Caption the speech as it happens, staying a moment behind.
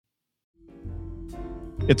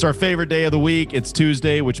It's our favorite day of the week. It's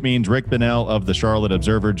Tuesday, which means Rick Bonnell of the Charlotte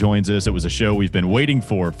Observer joins us. It was a show we've been waiting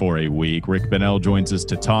for a week. Rick Bonnell joins us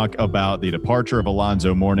to talk about the departure of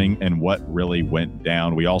Alonzo Mourning and what really went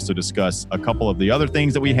down. We also discuss a couple of the other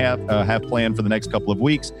things that we have planned for the next couple of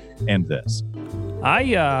weeks, and this.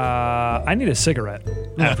 I need a cigarette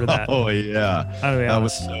after that. Oh, yeah. That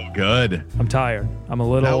was so good. I'm tired. I'm a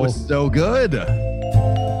little... That was so good.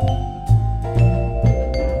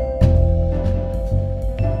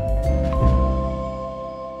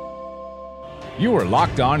 You are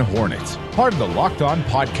Locked On Hornets, part of the Locked On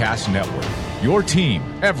Podcast Network. Your team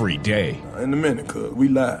every day. In a minute, cuz we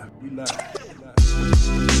live.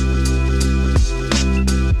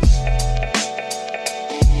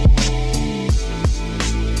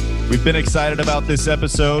 We've been excited about this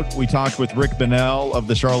episode. We talked with Rick Bonnell of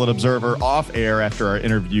the Charlotte Observer off air after our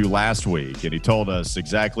interview last week, and he told us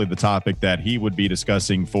exactly the topic that he would be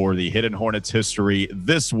discussing for the Hidden Hornets history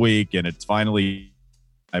this week, and it's finally...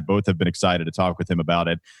 I both have been excited to talk with him about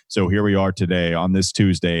it. So here we are today on this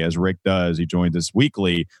Tuesday, as Rick does. He joins us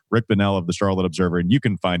weekly, Rick Bonnell of the Charlotte Observer, and you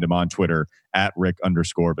can find him on Twitter at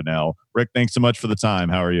Rick_Bonnell. Rick, thanks so much for the time.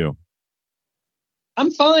 How are you? I'm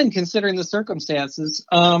fine considering the circumstances.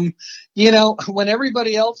 When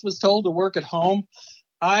everybody else was told to work at home,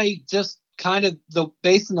 I just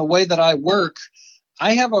based on the way that I work,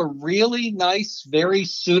 I have a really nice, very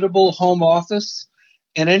suitable home office,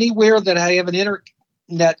 and anywhere that I have an internet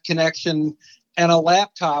connection and a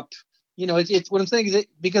laptop, it's what I'm saying is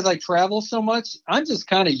because I travel so much, I'm just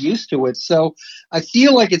kind of used to it. So I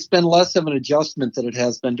feel like it's been less of an adjustment than it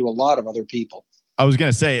has been to a lot of other people. I was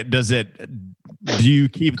going to say, do you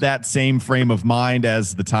keep that same frame of mind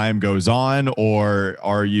as the time goes on, or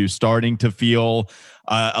are you starting to feel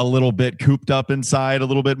a little bit cooped up inside a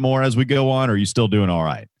little bit more as we go on? Or are you still doing all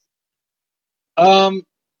right?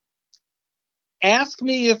 Ask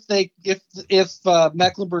me if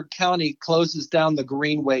Mecklenburg County closes down the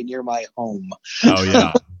Greenway near my home. Oh,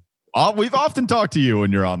 yeah. We've often talked to you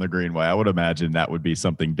when you're on the Greenway. I would imagine that would be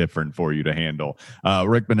something different for you to handle.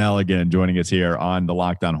 Rick Bonnell again joining us here on the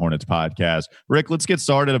Locked On Hornets podcast. Rick, let's get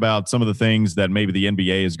started about some of the things that maybe the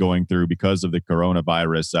NBA is going through because of the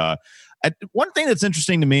coronavirus. One thing that's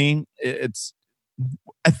interesting to me,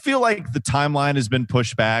 I feel like the timeline has been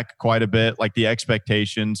pushed back quite a bit, like the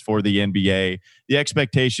expectations for the NBA, the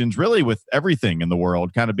expectations really with everything in the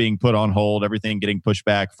world kind of being put on hold, everything getting pushed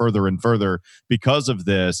back further and further because of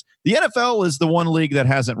this. The NFL is the one league that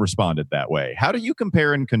hasn't responded that way. How do you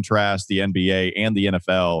compare and contrast the NBA and the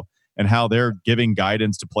NFL and how they're giving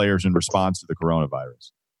guidance to players in response to the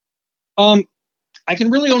coronavirus? I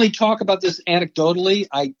can really only talk about this anecdotally.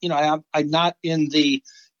 I'm not in the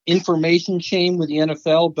information chain with the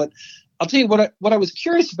NFL, but I'll tell you what I was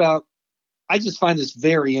curious about. I just find this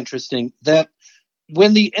very interesting that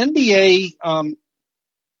when the NBA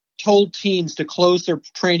told teams to close their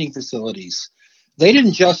training facilities, they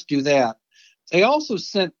didn't just do that. They also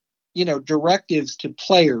sent, directives to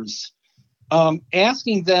players,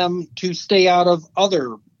 asking them to stay out of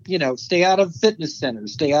stay out of fitness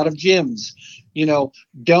centers, stay out of gyms,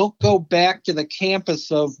 don't go back to the campus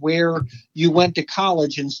of where you went to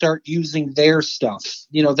college and start using their stuff.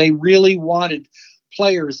 They really wanted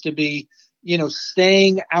players to be,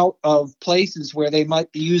 staying out of places where they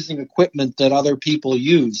might be using equipment that other people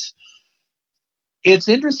use. It's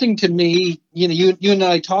interesting to me, you and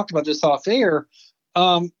I talked about this off air.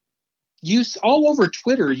 All over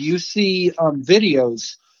Twitter, you see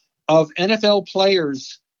videos of NFL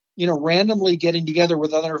players randomly getting together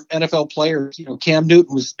with other NFL players. Cam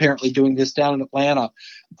Newton was apparently doing this down in Atlanta,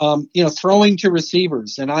 throwing to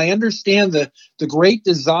receivers. And I understand the great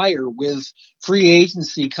desire with free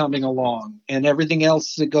agency coming along and everything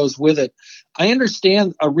else that goes with it. I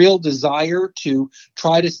understand a real desire to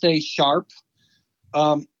try to stay sharp.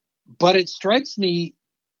 But it strikes me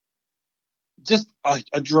just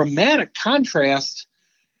a dramatic contrast.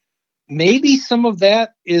 Maybe some of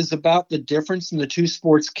that is about the difference in the two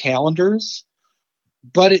sports calendars,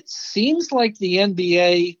 but it seems like the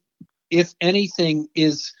NBA, if anything,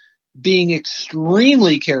 is being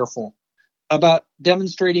extremely careful about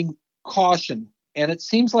demonstrating caution. And it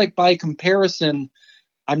seems like by comparison,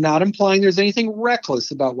 I'm not implying there's anything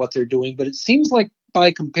reckless about what they're doing, but it seems like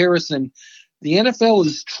by comparison, the NFL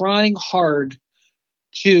is trying hard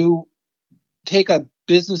to take a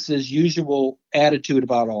business as usual attitude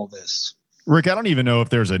about all this. Rick, I don't even know if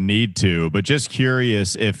there's a need to, but just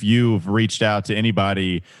curious if you've reached out to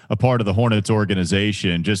anybody, a part of the Hornets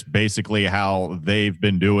organization, just basically how they've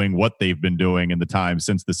been doing, what they've been doing in the time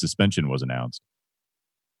since the suspension was announced.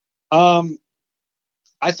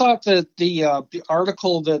 I thought that the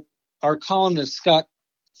article that our columnist Scott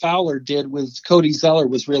Fowler did with Cody Zeller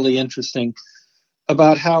was really interesting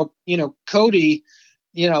about how, Cody,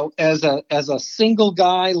 as a single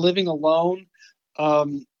guy living alone,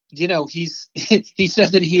 he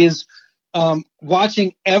said that he is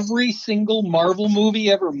watching every single Marvel movie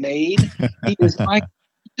ever made. He is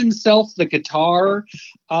himself the guitar.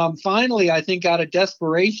 Finally, I think out of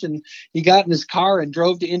desperation, he got in his car and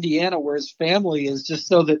drove to Indiana where his family is, just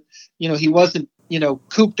so that, he wasn't,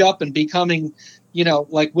 cooped up and becoming,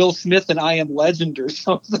 like Will Smith and I Am Legend or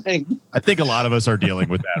something. I think a lot of us are dealing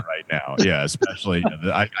with that right now. Yeah, especially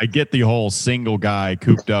I get the whole single guy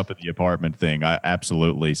cooped up at the apartment thing. I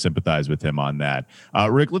absolutely sympathize with him on that.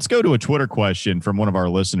 Rick, let's go to a Twitter question from one of our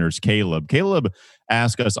listeners, Caleb. Caleb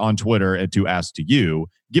asked us on Twitter and to ask to you,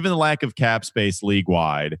 given the lack of cap space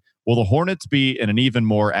league-wide, will the Hornets be in an even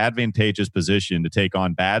more advantageous position to take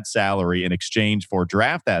on bad salary in exchange for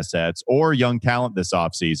draft assets or young talent this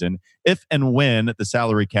offseason if and when the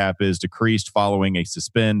salary cap is decreased following a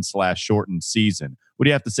suspend/shortened season? What do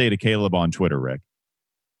you have to say to Caleb on Twitter, Rick?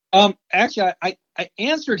 Actually, I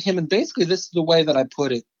answered him, and basically this is the way that I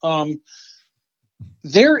put it.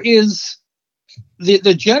 There is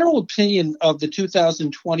the general opinion of the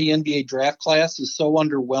 2020 NBA draft class is so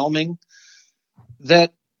underwhelming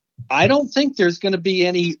that I don't think there's going to be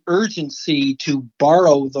any urgency to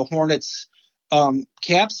borrow the Hornets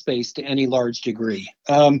cap space to any large degree.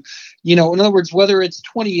 In other words, whether it's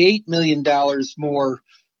 $28 million more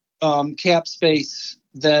cap space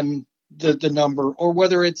than the number, or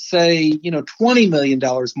whether it's, say, $20 million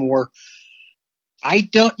more, I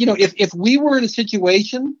don't, if we were in a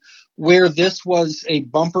situation where this was a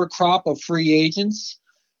bumper crop of free agents,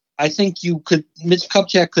 I think Mitch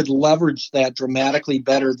Kupchak could leverage that dramatically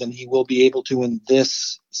better than he will be able to in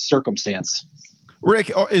this circumstance.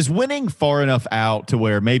 Rick, is winning far enough out to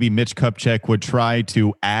where maybe Mitch Kupchak would try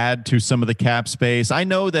to add to some of the cap space? I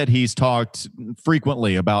know that he's talked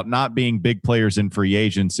frequently about not being big players in free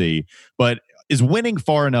agency, but is winning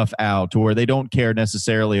far enough out to where they don't care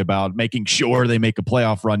necessarily about making sure they make a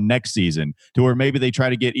playoff run next season, to where maybe they try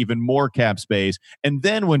to get even more cap space? And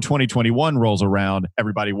then when 2021 rolls around,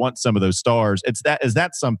 everybody wants some of those stars. Is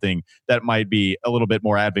that something that might be a little bit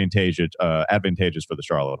more advantageous for the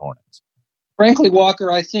Charlotte Hornets? Frankly, Walker,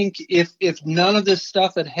 I think if none of this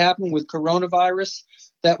stuff had happened with coronavirus,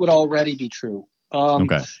 that would already be true.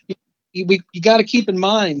 Okay. You got to keep in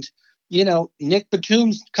mind, Nick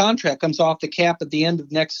Batum's contract comes off the cap at the end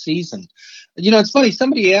of next season. It's funny.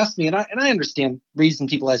 Somebody asked me, and I understand reason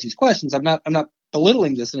people ask these questions. I'm not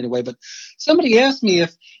belittling this in any way, but somebody asked me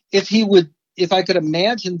if I could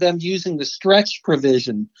imagine them using the stretch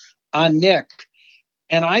provision on Nick,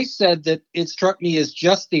 and I said that it struck me as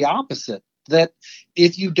just the opposite. That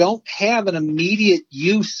if you don't have an immediate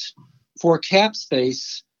use for cap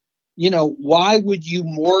space, why would you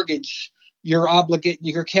mortgage your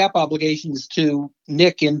cap obligations to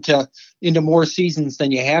Nick into more seasons than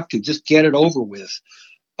you have to? Just get it over with.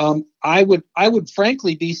 I would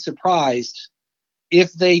frankly be surprised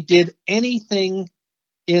if they did anything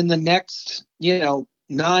in the next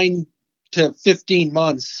 9 to 15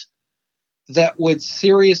 months that would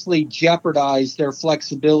seriously jeopardize their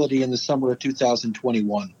flexibility in the summer of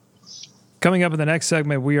 2021. Coming up in the next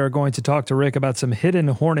segment, we are going to talk to Rick about some hidden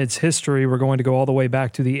Hornets history. We're going to go all the way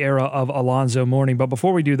back to the era of Alonzo Mourning. But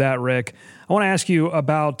before we do that, Rick, I want to ask you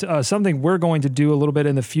about something we're going to do a little bit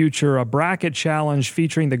in the future, a bracket challenge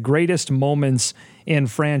featuring the greatest moments in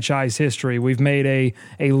franchise history. We've made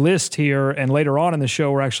a list here, and later on in the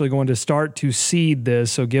show, we're actually going to start to seed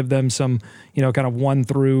this. So give them some, kind of 1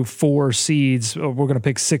 through 4 seeds. We're going to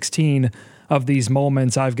pick 16 of these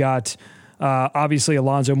moments. I've got obviously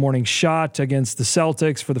Alonzo Mourning's shot against the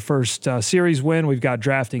Celtics for the first series win. We've got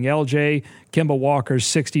drafting LJ, Kemba Walker's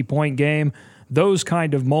 60-point game. Those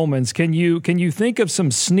kind of moments. Can you think of some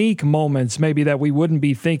sneak moments maybe that we wouldn't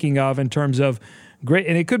be thinking of in terms of great,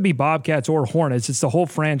 and it could be Bobcats or Hornets. It's the whole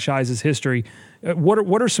franchise's history.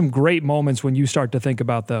 What are some great moments when you start to think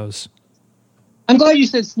about those? I'm glad you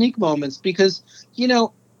said sneak moments because,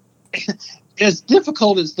 as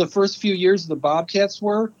difficult as the first few years of the Bobcats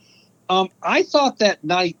were, I thought that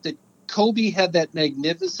night that Kobe had that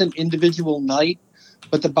magnificent individual night,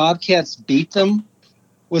 but the Bobcats beat them,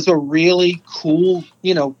 was a really cool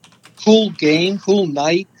game, cool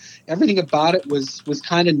night. Everything about it was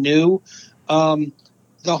kind of new. The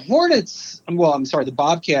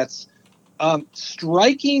Bobcats,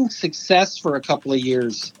 striking success for a couple of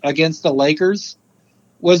years against the Lakers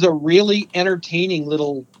was a really entertaining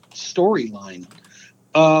little storyline.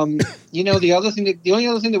 The only other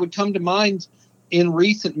thing that would come to mind in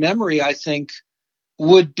recent memory, I think,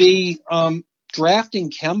 would be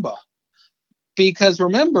drafting Kemba, because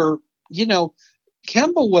remember,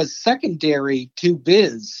 Kemba was secondary to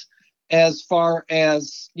Biz as far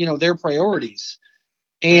as, their priorities.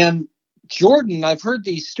 And Jordan, I've heard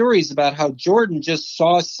these stories about how Jordan just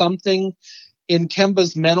saw something in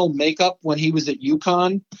Kemba's mental makeup when he was at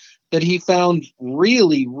UConn that he found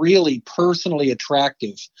really, really personally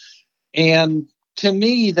attractive. And to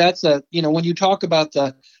me, that's when you talk about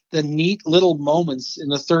the neat little moments in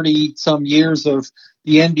the 30-some years of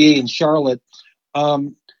the NBA in Charlotte,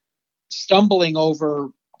 stumbling over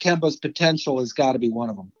Kemba's potential has got to be one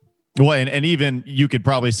of them. Well, and even you could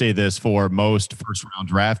probably say this for most first-round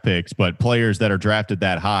draft picks, but players that are drafted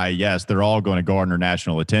that high, yes, they're all going to garner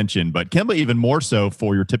national attention. But Kemba even more so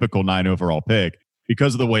for your typical 9 overall pick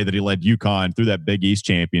because of the way that he led UConn through that Big East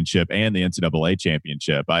championship and the NCAA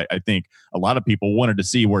championship. I think a lot of people wanted to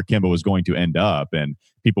see where Kemba was going to end up, and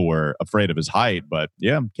people were afraid of his height. But,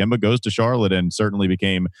 yeah, Kemba goes to Charlotte and certainly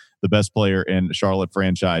became the best player in Charlotte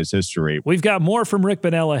franchise history. We've got more from Rick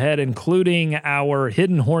Bonnell ahead, including our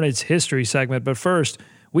Hidden Hornets history segment. But first,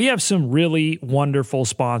 we have some really wonderful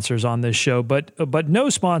sponsors on this show, but no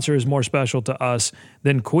sponsor is more special to us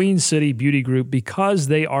than Queen City Beauty Group because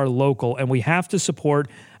they are local, and we have to support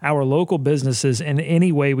our local businesses in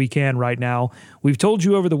any way we can right now. We've told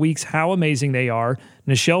you over the weeks how amazing they are.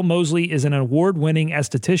 Nichelle Mosley is an award-winning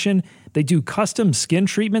esthetician. They do custom skin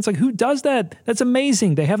treatments. Like, who does that? That's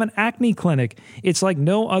amazing. They have an acne clinic. It's like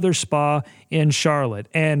no other spa in Charlotte.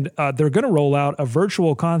 And they're going to roll out a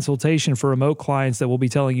virtual consultation for remote clients that we'll be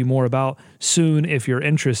telling you more about soon if you're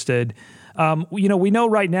interested. We know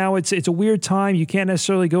right now it's a weird time. You can't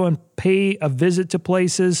necessarily go and pay a visit to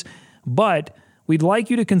places, but we'd like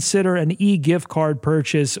you to consider an e-gift card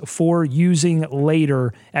purchase for using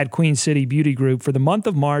later at Queen City Beauty Group. For the month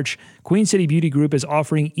of March, Queen City Beauty Group is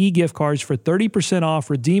offering e-gift cards for 30% off,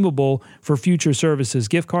 redeemable for future services.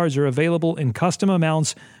 Gift cards are available in custom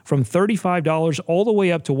amounts from $35 all the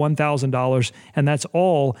way up to $1,000, and that's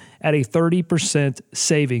all at a 30%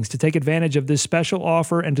 savings. To take advantage of this special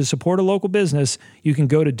offer and to support a local business, you can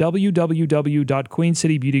go to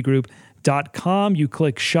www.queencitybeautygroup.com. You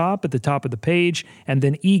click shop at the top of the page and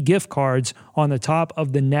then e-gift cards on the top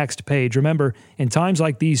of the next page. Remember, in times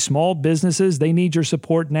like these, small businesses, they need your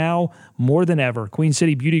support now more than ever. Queen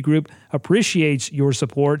City Beauty Group appreciates your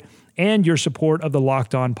support and your support of the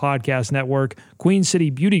Locked On Podcast Network. Queen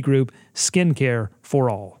City Beauty Group, skincare for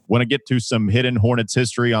all. Want to get to some Hidden Hornets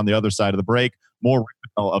history on the other side of the break. More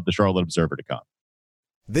of the Charlotte Observer to come.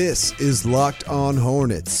 This is Locked On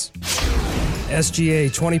Hornets.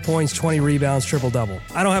 SGA, 20 points, 20 rebounds, triple-double.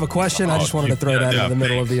 I don't have a question. I just wanted to throw that in the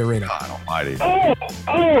middle of the arena. God almighty.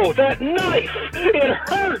 Oh, that knife! It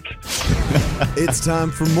hurt! It's time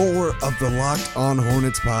for more of the Locked On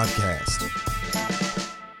Hornets podcast.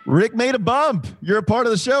 Rick made a bump. You're a part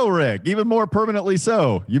of the show, Rick. Even more permanently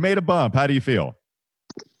so. You made a bump. How do you feel?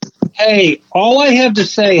 Hey, all I have to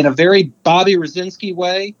say in a very Bobby Rosinski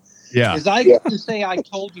way is I get to say I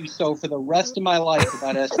told you so for the rest of my life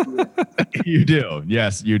about SGA. You do.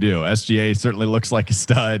 Yes, you do. SGA certainly looks like a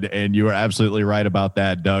stud, and you are absolutely right about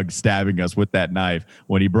that, Doug, stabbing us with that knife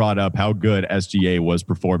when he brought up how good SGA was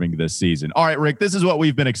performing this season. All right, Rick, this is what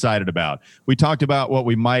we've been excited about. We talked about what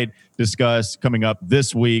we might discuss coming up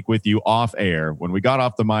this week with you off air. When we got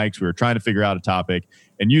off the mics, we were trying to figure out a topic,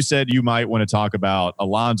 and you said you might want to talk about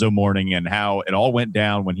Alonzo Mourning and how it all went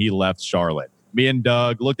down when he left Charlotte. Me and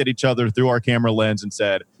Doug looked at each other through our camera lens and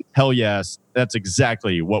said, hell yes, that's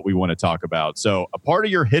exactly what we want to talk about. So a part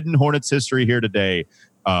of your Hidden Hornets history here today,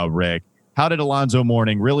 Rick, how did Alonzo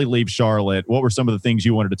Mourning really leave Charlotte? What were some of the things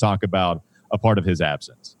you wanted to talk about a part of his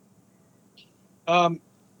absence?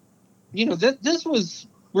 This was,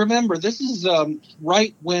 remember, this is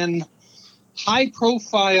right when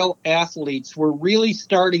high-profile athletes were really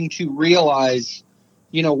starting to realize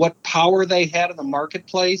what power they had in the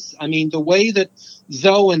marketplace. I mean, the way that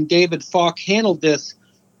Zoe and David Falk handled this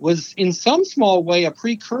was in some small way a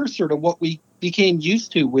precursor to what we became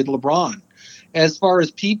used to with LeBron, as far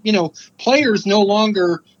as players no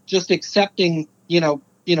longer just accepting,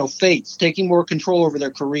 fates, taking more control over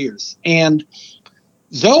their careers. And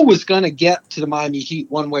Zoe was going to get to the Miami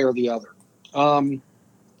Heat one way or the other.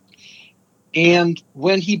 And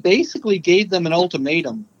when he basically gave them an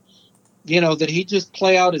ultimatum, that he just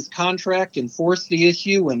play out his contract and force the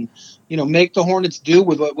issue and, make the Hornets do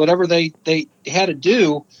with whatever they had to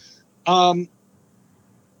do. Bob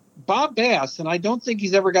Bass, and I don't think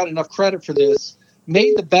he's ever got enough credit for this,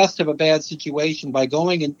 made the best of a bad situation by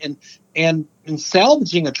going and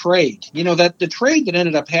salvaging a trade. That the trade that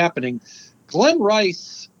ended up happening, Glenn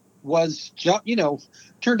Rice was,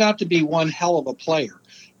 turned out to be one hell of a player.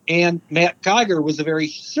 And Matt Geiger was a very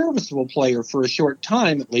serviceable player for a short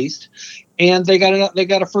time, at least. And they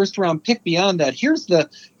got a first round pick beyond that. Here's the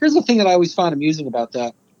thing that I always find amusing about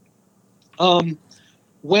that.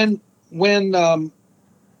 When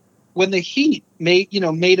the Heat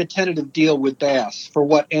made a tentative deal with Bass for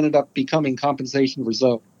what ended up becoming compensation for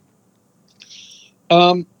Zoe,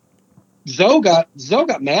 Zoe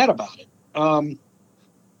got mad about it.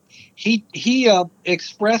 He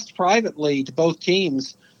expressed privately to both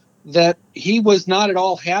teams that he was not at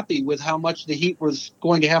all happy with how much the Heat was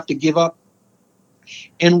going to have to give up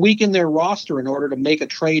and weaken their roster in order to make a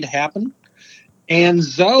trade happen. And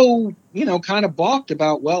Zoe, kind of balked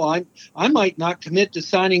about, well, I might not commit to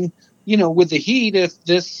signing, with the Heat if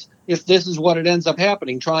this is what it ends up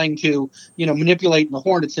happening, trying to, manipulate the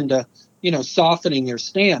Hornets into, softening their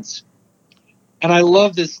stance. And I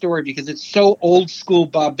love this story because it's so old school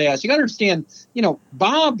Bob Bass. You got to understand,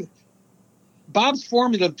 Bob's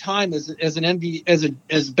formative time as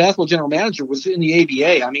basketball general manager was in the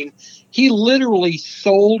ABA. I mean, he literally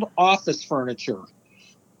sold office furniture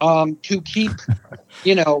to keep,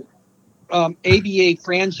 ABA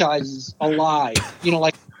franchises alive.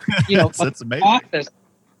 That's amazing.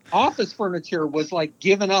 Office furniture was like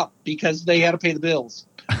given up because they had to pay the bills.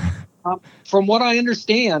 From what I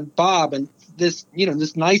understand, Bob and this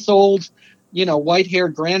nice old,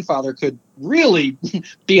 white-haired grandfather could really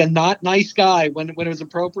be a not nice guy when it was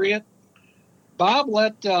appropriate. Bob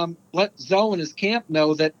let Zoe and his camp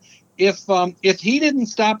know that if he didn't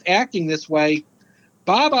stop acting this way,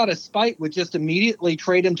 Bob, out of spite, would just immediately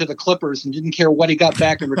trade him to the Clippers and didn't care what he got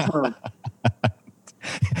back in return.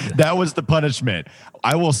 That was the punishment.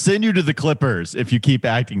 I will send you to the Clippers if you keep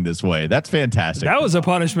acting this way. That's fantastic. That was a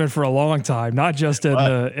punishment for a long time, not just in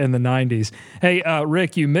the 90s. Hey,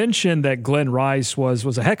 Rick, you mentioned that Glenn Rice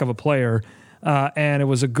was a heck of a player, and it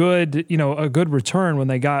was a good return when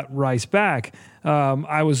they got Rice back.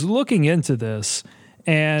 I was looking into this,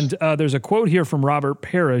 and there's a quote here from Robert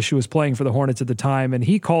Parrish, who was playing for the Hornets at the time, and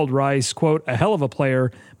he called Rice, quote, a hell of a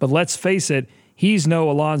player, but let's face it, he's no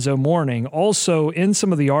Alonzo Mourning. Also, in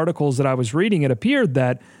some of the articles that I was reading, it appeared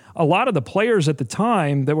that a lot of the players at the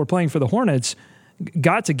time that were playing for the Hornets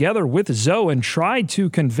got together with Zoe and tried to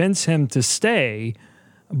convince him to stay.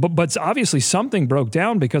 But obviously something broke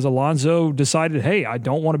down because Alonzo decided, hey, I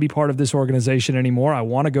don't want to be part of this organization anymore. I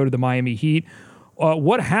want to go to the Miami Heat.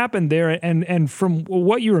 What happened there? And from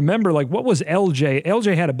what you remember, like, what was LJ?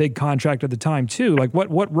 LJ had a big contract at the time too. Like,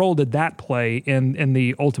 what role did that play in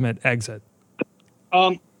the ultimate exit?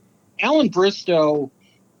 Alan Bristow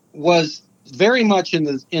was very much in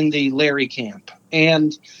the Larry camp,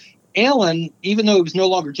 and Alan, even though he was no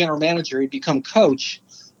longer general manager, he'd become coach.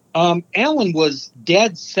 Alan was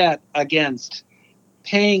dead set against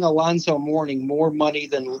paying Alonzo Mourning more money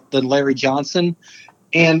than Larry Johnson,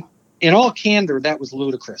 and in all candor, that was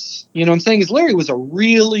ludicrous. You know what I'm saying? Is Larry was a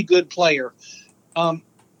really good player.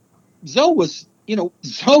 Zoe was,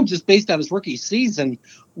 Zoe just based on his rookie season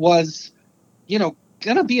was,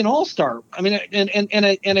 going to be an all-star. I mean, and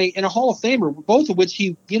a Hall of Famer, both of which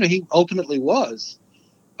he ultimately was.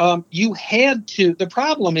 You had to. The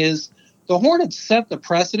problem is the Hornets set the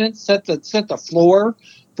precedent, set the floor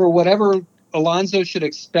for whatever Alonzo should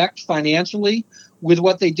expect financially with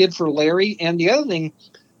what they did for Larry. And the other thing,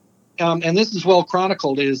 and this is well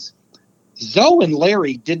chronicled, is Zoe and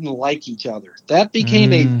Larry didn't like each other. That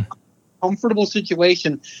became a comfortable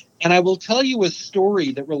situation. And I will tell you a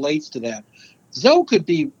story that relates to that. Zoe could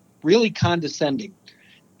be really condescending.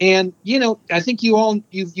 And, I think you've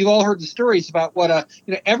all heard the stories about what,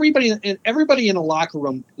 everybody in the locker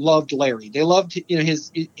room loved Larry. They loved, his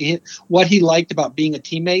what he liked about being a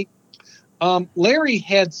teammate. Larry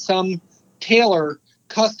had some tailor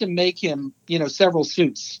custom make him, several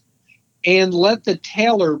suits and let the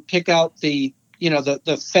tailor pick out the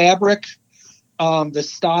fabric, the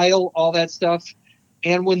style, all that stuff.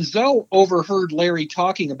 And when Zoe overheard Larry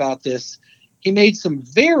talking about this, he made some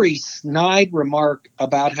very snide remark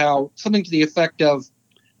about how something to the effect of,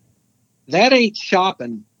 that ain't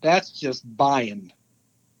shopping, that's just buying.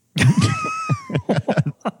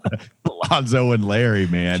 Alonzo and Larry,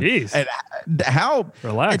 man. Jeez. And how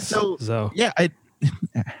relax. So Zoe. Yeah.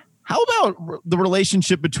 How about the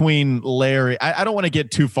relationship between Larry? I don't want to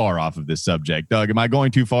get too far off of this subject. Doug, am I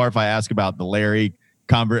going too far if I ask about the Larry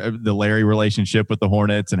relationship with the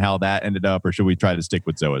Hornets and how that ended up, or should we try to stick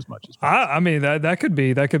with Zoe as much as possible? I mean, that could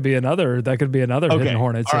be another okay. Hidden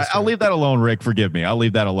Hornets. All right, I'll leave that alone, Rick. Forgive me. I'll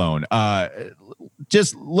leave that alone.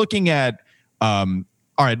 Just looking at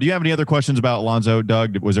All right. Do you have any other questions about Alonzo,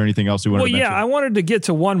 Doug? Was there anything else you wanted to mention? Well, yeah, I wanted to get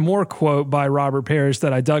to one more quote by Robert Parrish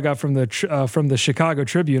that I dug up from the Chicago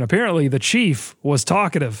Tribune. Apparently, the chief was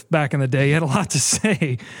talkative back in the day. He had a lot to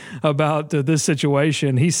say about this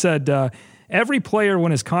situation. He said, every player,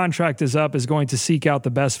 when his contract is up, is going to seek out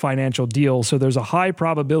the best financial deal. So there's a high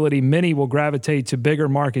probability many will gravitate to bigger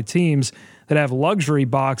market teams that have luxury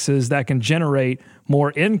boxes that can generate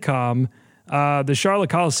more income. The Charlotte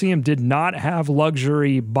Coliseum did not have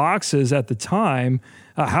luxury boxes at the time.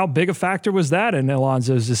 How big a factor was that in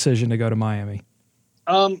Alonzo's decision to go to Miami?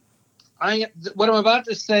 What I'm about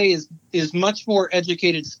to say is much more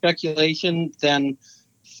educated speculation than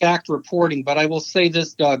fact reporting. But I will say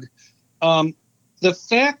this, Doug. The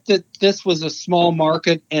fact that this was a small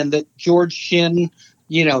market and that George Shinn,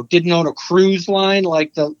 didn't own a cruise line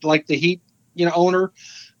like the Heat, owner,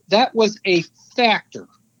 that was a factor.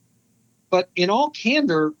 But in all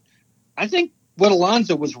candor, I think what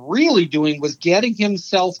Alonzo was really doing was getting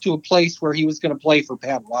himself to a place where he was going to play for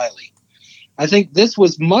Pat Riley. I think this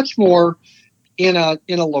was much more in a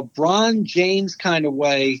LeBron James kind of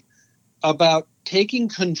way about taking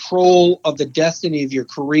control of the destiny of your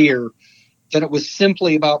career than it was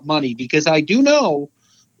simply about money. Because I do know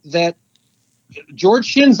that George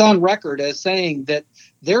Shinn's on record as saying that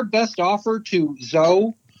their best offer to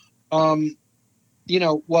Zoe,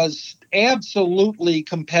 was absolutely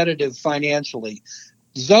competitive financially.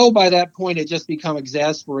 Zoe, by that point, had just become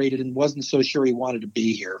exasperated and wasn't so sure he wanted to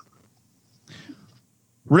be here.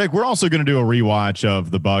 Rick, we're also going to do a rewatch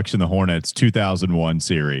of the Bucks and the Hornets 2001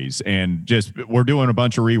 series, and we're doing a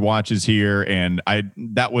bunch of rewatches here. And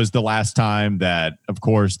that was the last time that, of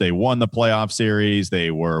course, they won the playoff series.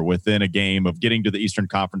 They were within a game of getting to the Eastern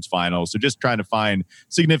Conference Finals. So just trying to find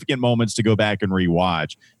significant moments to go back and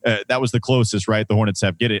rewatch. That was the closest, right? The Hornets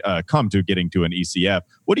have come to getting to an ECF.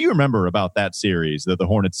 What do you remember about that series, the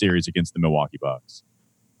Hornets series against the Milwaukee Bucks?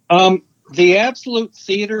 The absolute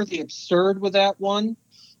theater, the absurd with that one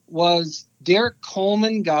was Derek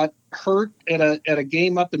Coleman got hurt at a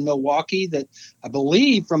game up in Milwaukee that I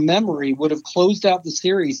believe from memory would have closed out the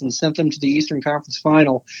series and sent them to the Eastern Conference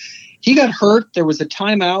Final. He got hurt. There was a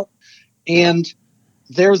timeout, and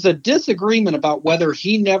there's a disagreement about whether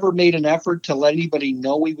he never made an effort to let anybody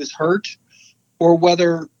know he was hurt or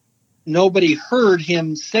whether nobody heard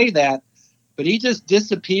him say that, but he just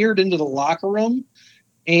disappeared into the locker room.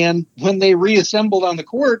 And when they reassembled on the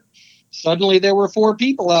court, suddenly there were 4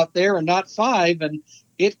 people out there and not 5, and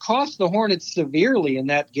it cost the Hornets severely in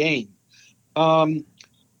that game.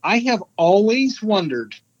 I have always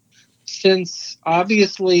wondered, since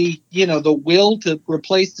obviously, the will to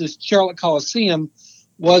replace this Charlotte Coliseum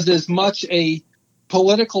was as much a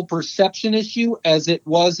political perception issue as it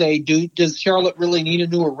was does Charlotte really need a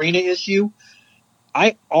new arena issue?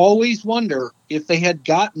 I always wonder if they had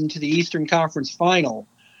gotten to the Eastern Conference Final,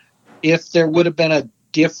 if there would have been a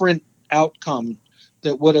different outcome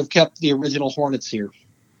that would have kept the original Hornets here.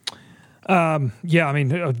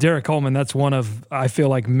 Derek Coleman, that's one of, I feel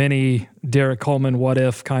like, many Derek Coleman what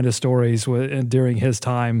if kind of stories during his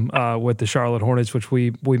time with the Charlotte Hornets, which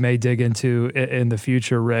we may dig into in the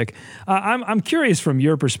future, Rick. I'm curious from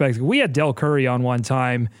your perspective. We had Del Curry on one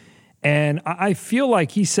time, and I feel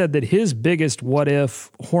like he said that his biggest what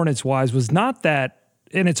if Hornets wise was not that,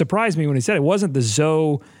 and it surprised me when he said it wasn't the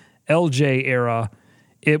Zoe LJ era.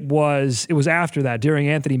 It was after that, during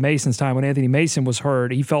Anthony Mason's time, when Anthony Mason was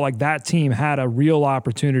hurt. He felt like that team had a real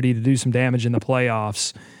opportunity to do some damage in the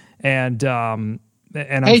playoffs. And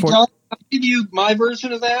hey, John, I'll give you my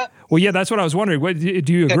version of that. Well, yeah, that's what I was wondering.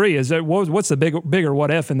 Do you agree? Is that what's the bigger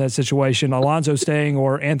what if in that situation? Alonzo staying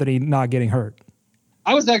or Anthony not getting hurt?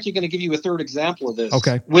 I was actually going to give you a third example of this.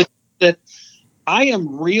 Okay. With that, I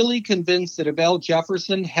am really convinced that if Al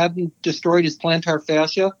Jefferson hadn't destroyed his plantar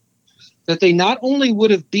fascia, that they not only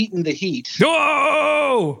would have beaten the Heat,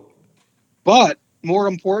 but more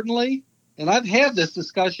importantly, and I've had this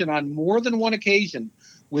discussion on more than one occasion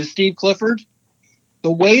with Steve Clifford,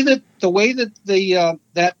 the way that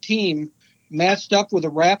that team matched up with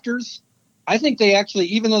the Raptors, I think they actually,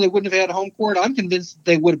 even though they wouldn't have had home court, I'm convinced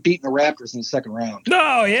they would have beaten the Raptors in the second round.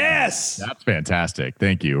 Oh, yes. That's fantastic.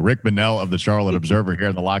 Thank you. Rick Bonnell of the Charlotte Observer here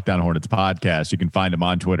in the Locked On Hornets podcast. You can find him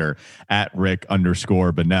on Twitter at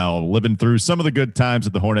Rick_Bonnell, living through some of the good times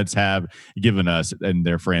that the Hornets have given us in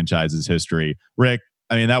their franchise's history. Rick,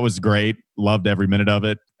 I mean, that was great. Loved every minute of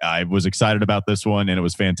it. I was excited about this one, and it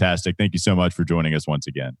was fantastic. Thank you so much for joining us once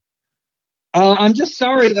again. I'm just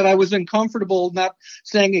sorry that I was uncomfortable not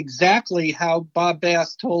saying exactly how Bob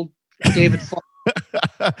Bass told David Falk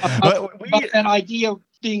about that idea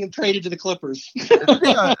being traded to the Clippers.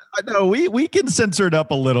 Yeah, no, we can censor it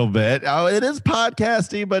up a little bit. It is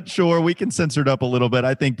podcasty, but sure, we can censor it up a little bit.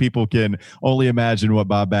 I think people can only imagine what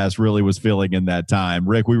Bob Bass really was feeling in that time.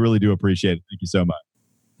 Rick, we really do appreciate it. Thank you so much.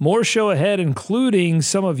 More show ahead, including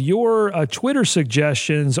some of your Twitter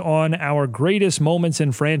suggestions on our greatest moments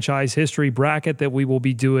in franchise history bracket that we will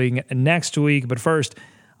be doing next week. But first,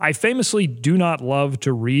 I famously do not love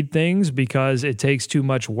to read things because it takes too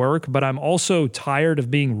much work, but I'm also tired of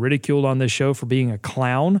being ridiculed on this show for being a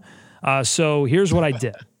clown. So here's what I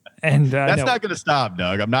did. And that's not going to stop,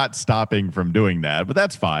 Doug. I'm not stopping from doing that, but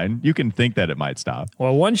that's fine. You can think that it might stop.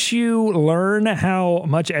 Well, once you learn how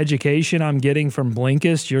much education I'm getting from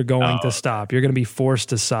Blinkist, you're going to stop. You're going to be forced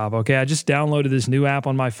to stop. Okay, I just downloaded this new app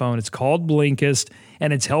on my phone. It's called Blinkist,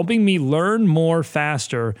 and it's helping me learn more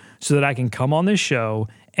faster so that I can come on this show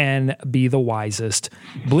and be the wisest.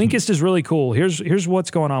 Blinkist is really cool. Here's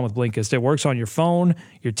what's going on with Blinkist. It works on your phone,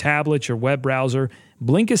 your tablet, your web browser.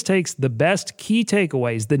 Blinkist takes the best key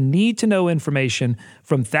takeaways, the need-to-know information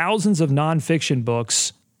from thousands of nonfiction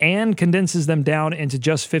books and condenses them down into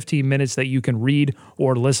just 15 minutes that you can read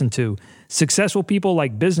or listen to. Successful people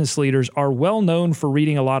like business leaders are well known for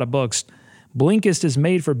reading a lot of books. Blinkist is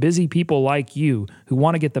made for busy people like you who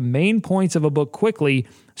want to get the main points of a book quickly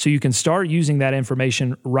so you can start using that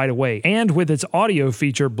information right away. And with its audio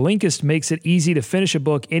feature, Blinkist makes it easy to finish a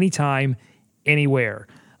book anytime, anywhere.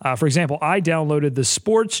 For example, I downloaded The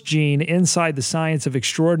Sports Gene Inside the Science of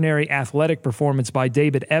Extraordinary Athletic Performance by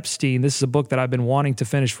David Epstein. This is a book that I've been wanting to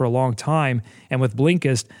finish for a long time, and with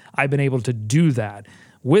Blinkist, I've been able to do that.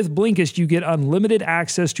 With Blinkist, you get unlimited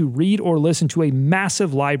access to read or listen to a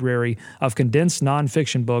massive library of condensed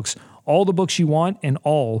nonfiction books, all the books you want, and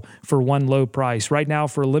all for one low price. Right now,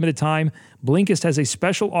 for a limited time, Blinkist has a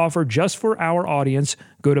special offer just for our audience.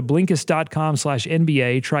 Go to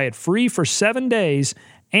Blinkist.com/NBA, try it free for 7 days,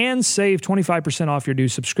 and save 25% off your new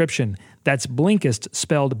subscription. That's Blinkist,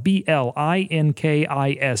 spelled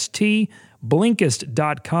Blinkist,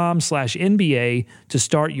 Blinkist.com/NBA to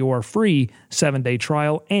start your free 7-day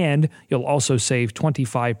trial, and you'll also save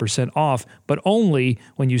 25% off, but only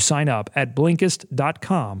when you sign up at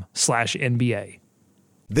Blinkist.com/NBA.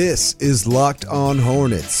 This is Locked On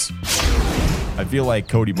Hornets. I feel like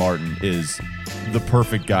Cody Martin is the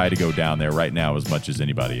perfect guy to go down there right now as much as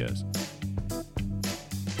anybody is.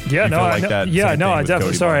 Yeah, no, I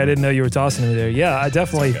definitely. Sorry, I didn't know you were tossing me there. Yeah, I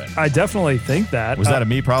definitely think that. Was that a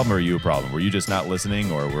me problem or you a problem? Were you just not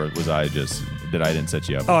listening, or was I just didn't set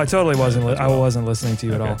you up? Oh, I totally wasn't. I wasn't listening to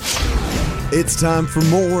you at all. It's time for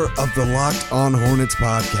more of the Locked On Hornets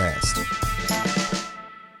podcast.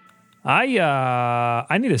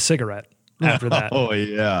 I need a cigarette after that. Oh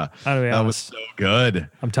yeah, that was so good.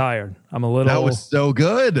 I'm tired. I'm a little. That was so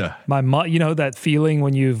good. You know that feeling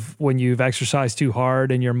when you've exercised too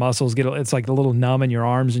hard and your muscles it's like a little numb in your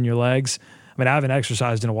arms and your legs. I mean, I haven't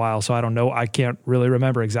exercised in a while, so I don't know. I can't really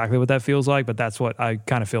remember exactly what that feels like, but that's what I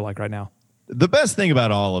kind of feel like right now. The best thing about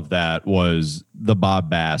all of that was the Bob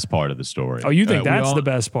Bass part of the story. Oh, you think that's the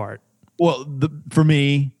best part? Well, for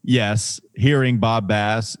me, yes, hearing Bob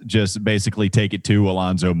Bass just basically take it to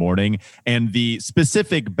Alonzo Mourning. And the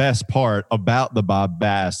specific best part about the Bob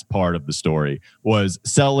Bass part of the story was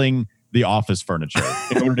selling the office furniture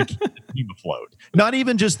in order to keep the team afloat. Not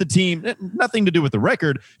even just the team, nothing to do with the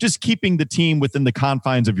record, just keeping the team within the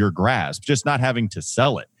confines of your grasp, just not having to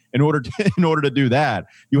sell it. In order to do that,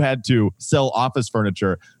 you had to sell office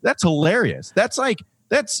furniture. That's hilarious. That's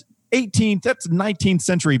 19th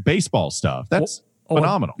century baseball stuff. That's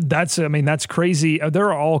phenomenal. That's crazy.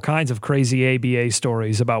 There are all kinds of crazy ABA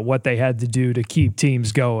stories about what they had to do to keep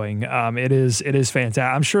teams going. It is fantastic.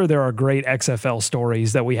 I'm sure there are great XFL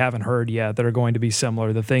stories that we haven't heard yet that are going to be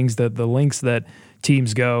similar. The links that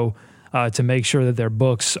teams go to make sure that their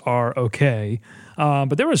books are okay.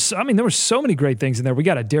 But there were so many great things in there. We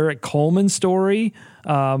got a Derek Coleman story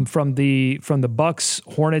from the Bucks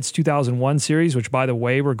Hornets 2001 series, which, by the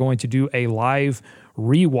way, we're going to do a live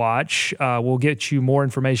rewatch. We'll get you more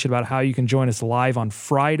information about how you can join us live on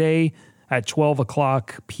Friday at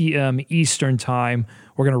 12:00 p.m. Eastern time.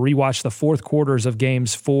 We're going to rewatch the fourth quarters of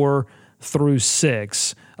games 4 through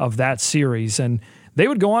 6 of that series, and they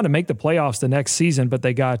would go on to make the playoffs the next season, but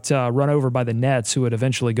they got run over by the Nets, who would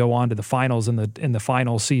eventually go on to the finals in the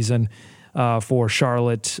final season for the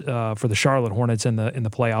Charlotte Hornets in the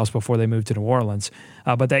playoffs before they moved to New Orleans.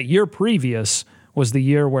 But that year previous was the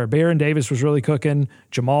year where Baron Davis was really cooking,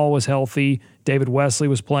 Jamal was healthy, David Wesley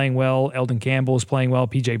was playing well, Eldon Campbell was playing well,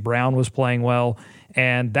 P.J. Brown was playing well,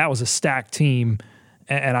 and that was a stacked team.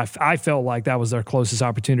 And I felt like that was their closest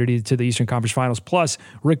opportunity to the Eastern Conference Finals. Plus,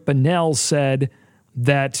 Rick Bonnell said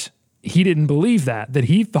that he didn't believe that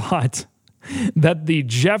he thought that the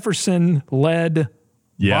Jefferson-led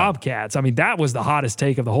Bobcats, I mean, that was the hottest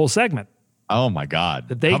take of the whole segment. Oh, my God.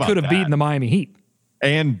 That they could have beaten the Miami Heat.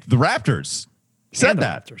 And the Raptors. Said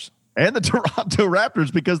that. Raptors. And the Toronto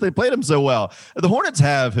Raptors, because they played them so well. The Hornets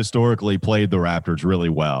have historically played the Raptors really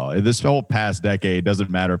well. This whole past decade, doesn't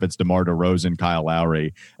matter if it's DeMar DeRozan, Kyle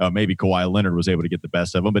Lowry, maybe Kawhi Leonard was able to get the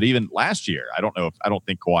best of them. But even last year, I don't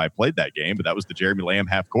think Kawhi played that game, but that was the Jeremy Lamb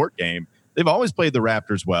half-court game. They've always played the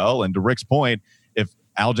Raptors well. And to Rick's point, if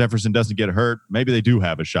Al Jefferson doesn't get hurt, maybe they do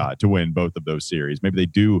have a shot to win both of those series. Maybe they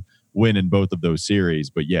do win in both of those series.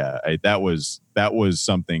 But yeah, that was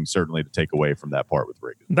something certainly to take away from that part with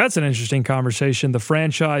Rick. That's an interesting conversation. The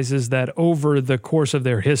franchises that over the course of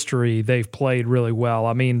their history, they've played really well.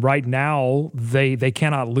 I mean, right now, they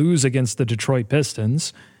cannot lose against the Detroit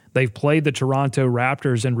Pistons. They've played the Toronto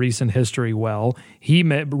Raptors in recent history well.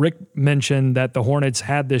 Rick mentioned that the Hornets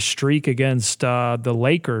had this streak against the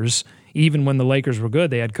Lakers, even when the Lakers were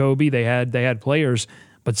good. They had Kobe, they had players,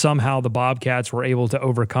 but somehow the Bobcats were able to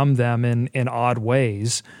overcome them in odd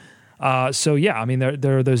ways. So, yeah, I mean,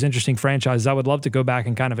 there are those interesting franchises. I would love to go back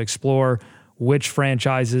and kind of explore which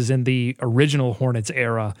franchises in the original Hornets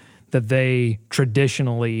era that they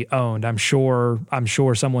traditionally owned. I'm sure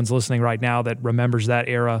someone's listening right now that remembers that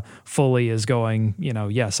era fully is going,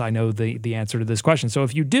 yes, I know the answer to this question. So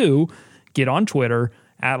if you do, get on Twitter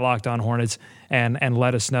at Locked On Hornets and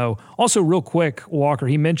let us know. Also, real quick, Walker,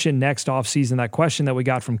 he mentioned next offseason, that question that we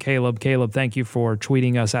got from Caleb. Caleb, thank you for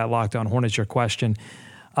tweeting us at Locked On Hornets your question.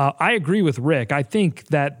 I agree with Rick. I think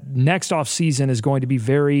that next offseason is going to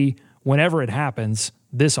be whenever it happens,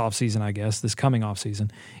 this offseason, I guess, this coming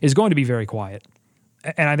offseason, is going to be very quiet.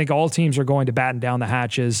 And I think all teams are going to batten down the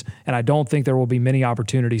hatches, and I don't think there will be many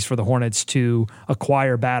opportunities for the Hornets to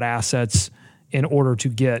acquire bad assets in order to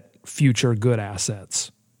get future good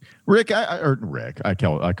assets. Rick, I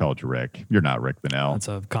called you Rick. You're not Rick Bonnell. That's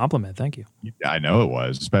a compliment. Thank you. I know it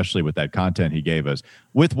was, especially with that content he gave us.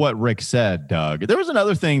 With what Rick said, Doug, there was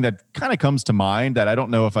another thing that kind of comes to mind that I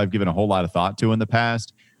don't know if I've given a whole lot of thought to in the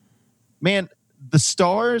past. Man, the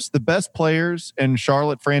stars, the best players in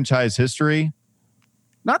Charlotte franchise history,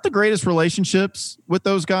 not the greatest relationships with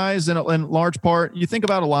those guys in large part. You think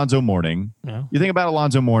about Alonzo Mourning. Yeah. You think about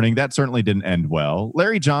Alonzo Mourning. That certainly didn't end well.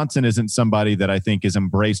 Larry Johnson isn't somebody that I think is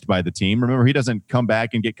embraced by the team. Remember, he doesn't come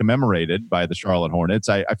back and get commemorated by the Charlotte Hornets.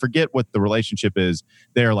 I forget what the relationship is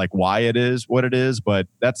there, like why it is what it is, but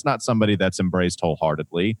that's not somebody that's embraced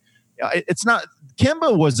wholeheartedly. It's not.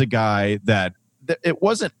 Kemba was a guy that it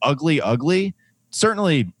wasn't ugly.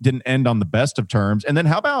 Certainly didn't end on the best of terms. And then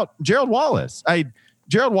how about Gerald Wallace?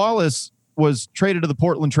 Gerald Wallace was traded to the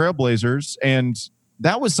Portland Trailblazers, and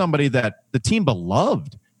that was somebody that the team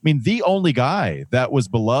beloved. I mean, the only guy that was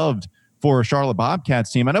beloved for a Charlotte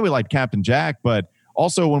Bobcats team. I know we liked Captain Jack, but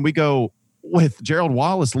also when we go with Gerald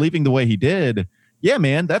Wallace leaving the way he did, yeah,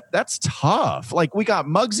 man, that's tough. Like, we got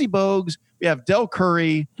Muggsy Bogues, we have Del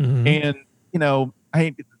Curry, and,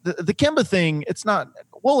 the Kemba thing, it's not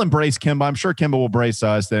 – we'll embrace Kemba. I'm sure Kemba will embrace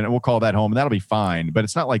us, then we'll call that home, and that'll be fine. But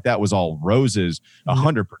it's not like that was all roses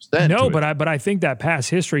 100%. No, but I think that past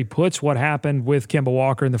history puts what happened with Kemba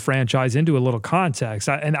Walker and the franchise into a little context.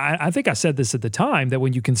 I think I said this at the time, that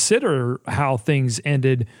when you consider how things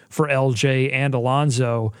ended for LJ and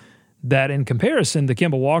Alonzo, that in comparison, the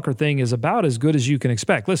Kemba Walker thing is about as good as you can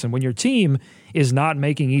expect. Listen, when your team is not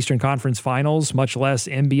making Eastern Conference Finals, much less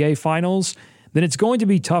NBA Finals, then it's going to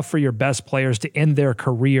be tough for your best players to end their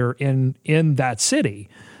career in that city.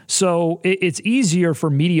 So it's easier for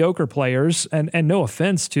mediocre players, and no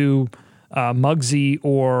offense to Muggsy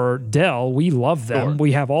or Dell, we love them. Sure.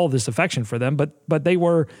 We have all this affection for them, but they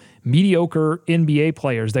were mediocre NBA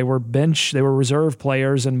players. They were reserve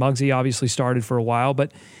players, and Muggsy obviously started for a while,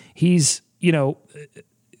 but he's,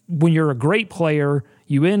 when you're a great player,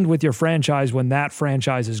 you end with your franchise when that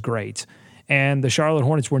franchise is great. And the Charlotte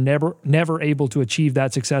Hornets were never able to achieve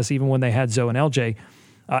that success, even when they had Zoe and LJ.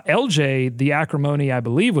 LJ, the acrimony, I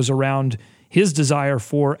believe, was around his desire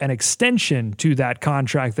for an extension to that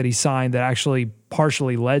contract that he signed that actually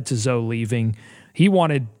partially led to Zoe leaving. He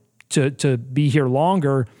wanted to be here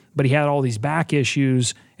longer, but he had all these back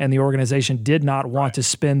issues, and the organization did not want to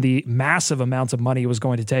spend the massive amounts of money it was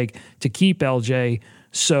going to take to keep LJ.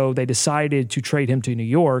 So they decided to trade him to New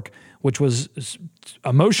York, which was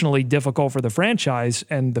emotionally difficult for the franchise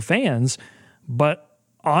and the fans. But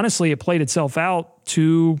honestly, it played itself out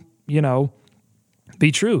to,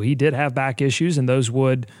 be true. He did have back issues, and those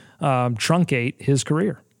would truncate his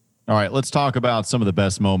career. All right, let's talk about some of the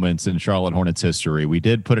best moments in Charlotte Hornets history. We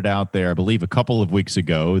did put it out there, I believe, a couple of weeks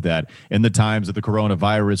ago that in the times of the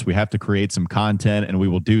coronavirus, we have to create some content, and we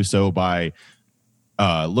will do so by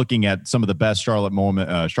looking at some of the best Charlotte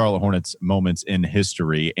Hornets moments in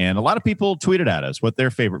history. And a lot of people tweeted at us what their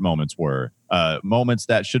favorite moments were, moments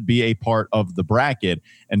that should be a part of the bracket.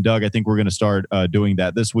 And Doug, I think we're going to start doing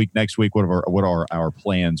that this week, next week. What are our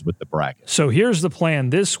plans with the bracket? So here's the plan.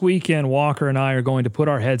 This weekend, Walker and I are going to put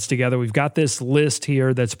our heads together. We've got this list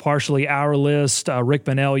here that's partially our list. Rick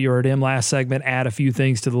Bonnell, you heard him last segment, add a few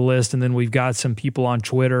things to the list. And then we've got some people on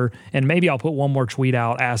Twitter. And maybe I'll put one more tweet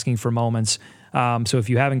out asking for moments. So if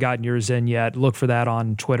you haven't gotten yours in yet, look for that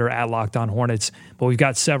on Twitter at Locked On Hornets. But we've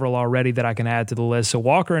got several already that I can add to the list. So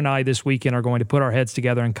Walker and I this weekend are going to put our heads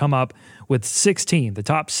together and come up with 16, the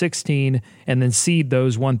top 16, and then seed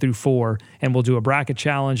those 1 through 4. And we'll do a bracket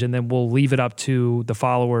challenge, and then we'll leave it up to the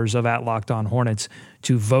followers of at Locked On Hornets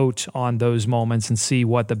to vote on those moments and see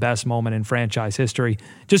what the best moment in franchise history.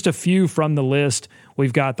 Just a few from the list.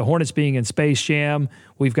 We've got the Hornets being in Space Jam.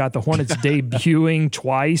 We've got the Hornets debuting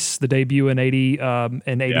twice, the debut in 80 and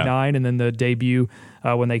 89, and then the debut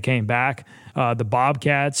when they came back. The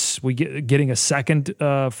Bobcats, getting a second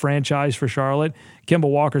franchise for Charlotte. Kemba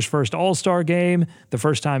Walker's first All-Star game, the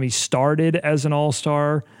first time he started as an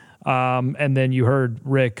All-Star. And then you heard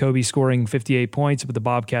Rick, Kobe scoring 58 points, but the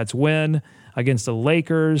Bobcats win against the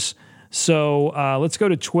Lakers. So let's go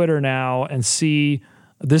to Twitter now and see.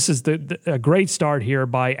 This is a great start here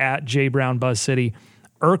by at J Brown Buzz City.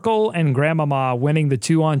 Urkel and Grandmama winning the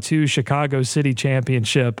 2-on-2 Chicago City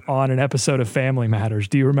Championship on an episode of Family Matters.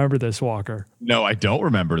 Do you remember this, Walker? No, I don't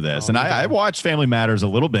remember this. And I watched Family Matters a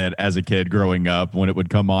little bit as a kid growing up when it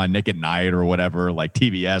would come on Nick at Night or whatever, like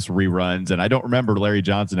TBS reruns. And I don't remember Larry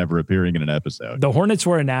Johnson ever appearing in an episode. The Hornets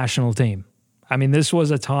were a national team. I mean, this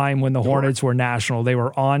was a time when the Hornets were national. They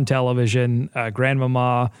were on television.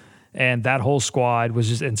 Grandmama and that whole squad was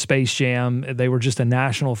just in Space Jam. They were just a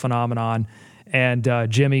national phenomenon. And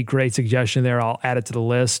Jimmy, great suggestion there. I'll add it to the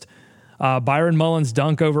list. Byron Mullins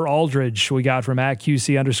dunk over Aldridge we got from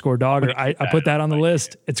 @QC_Dogger. I put that on the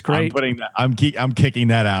list. It's great. I'm kicking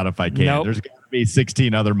that out if I can. Nope. There's got to be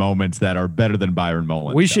 16 other moments that are better than Byron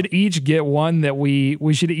Mullins. We should each get one that we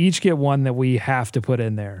have to put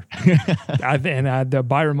in there. The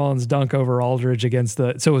Byron Mullins dunk over Aldridge against so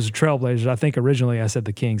it was the Trailblazers. I think originally I said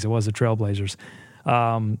the Kings. It was the Trailblazers.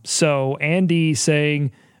 So Andy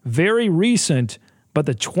saying, very recent, but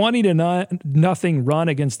the 20-0 run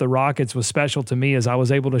against the Rockets was special to me as I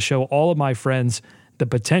was able to show all of my friends the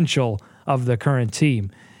potential of the current team.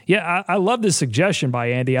 Yeah, I love this suggestion by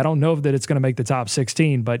Andy. I don't know that it's going to make the top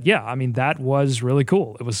 16, but yeah, I mean, that was really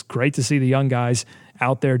cool. It was great to see the young guys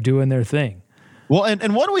out there doing their thing. Well,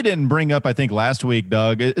 and one we didn't bring up, I think, last week,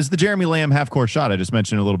 Doug, is the Jeremy Lamb half-court shot I just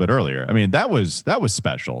mentioned a little bit earlier. I mean, that was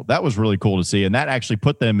special. That was really cool to see, and that actually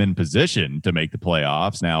put them in position to make the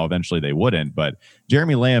playoffs. Now, eventually they wouldn't, but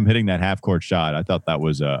Jeremy Lamb hitting that half-court shot, I thought that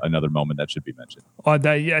was another moment that should be mentioned.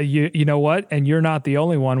 You know what? And you're not the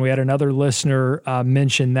only one. We had another listener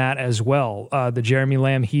mention that as well. The Jeremy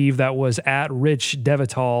Lamb heave that was at Rich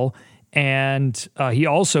Devital. And he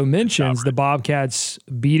also mentions the Bobcats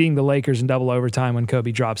beating the Lakers in double overtime when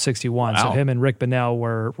Kobe dropped 61. Wow. So him and Rick Bonnell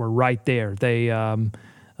were right there. They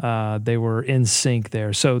were in sync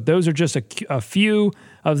there. So those are just a few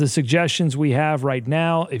of the suggestions we have right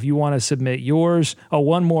now. If you want to submit yours,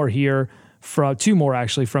 one more here, two more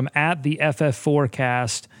actually, from at the FF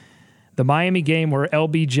Forecast. The Miami game where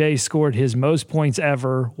LBJ scored his most points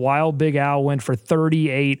ever, while Big Al went for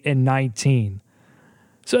 38 and 19.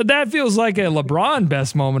 So that feels like a LeBron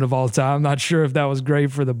best moment of all time. I'm not sure if that was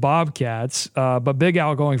great for the Bobcats, but Big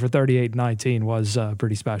Al going for 38-19 was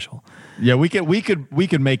pretty special. Yeah, we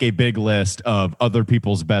could make a big list of other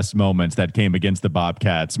people's best moments that came against the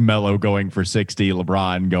Bobcats. Melo going for 60,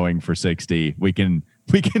 LeBron going for 60. We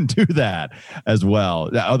can do that as well.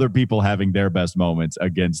 Other people having their best moments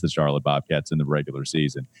against the Charlotte Bobcats in the regular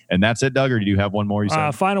season. And that's it, Doug, or do you have one more you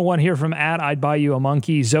said? Final one here from I'd Buy You a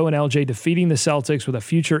Monkey. Zoe and LJ defeating the Celtics with a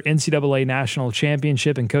future NCAA National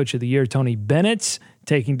Championship and Coach of the Year, Tony Bennett,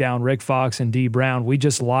 taking down Rick Fox and D. Brown. We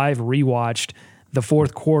just live rewatched the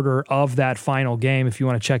fourth quarter of that final game. If you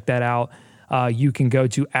want to check that out, you can go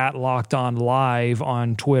to @LockedOnLive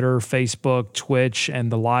on Twitter, Facebook, Twitch,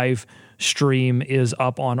 and the live stream is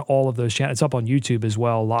up on all of those channels. It's up on YouTube as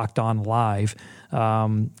well, Locked On Live.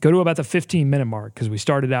 Go to about the 15-minute mark because we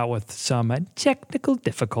started out with some technical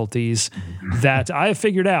difficulties that I have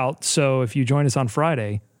figured out. So if you join us on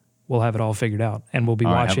Friday, we'll have it all figured out, and we'll be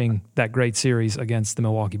watching that great series against the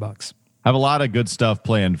Milwaukee Bucks. Have a lot of good stuff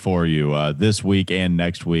planned for you this week and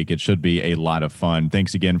next week. It should be a lot of fun.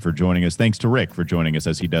 Thanks again for joining us. Thanks to Rick for joining us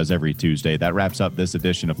as he does every Tuesday. That wraps up this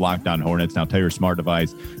edition of Locked On Hornets. Now tell your smart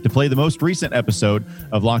device to play the most recent episode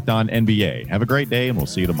of Locked On NBA. Have a great day, and we'll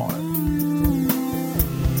see you tomorrow.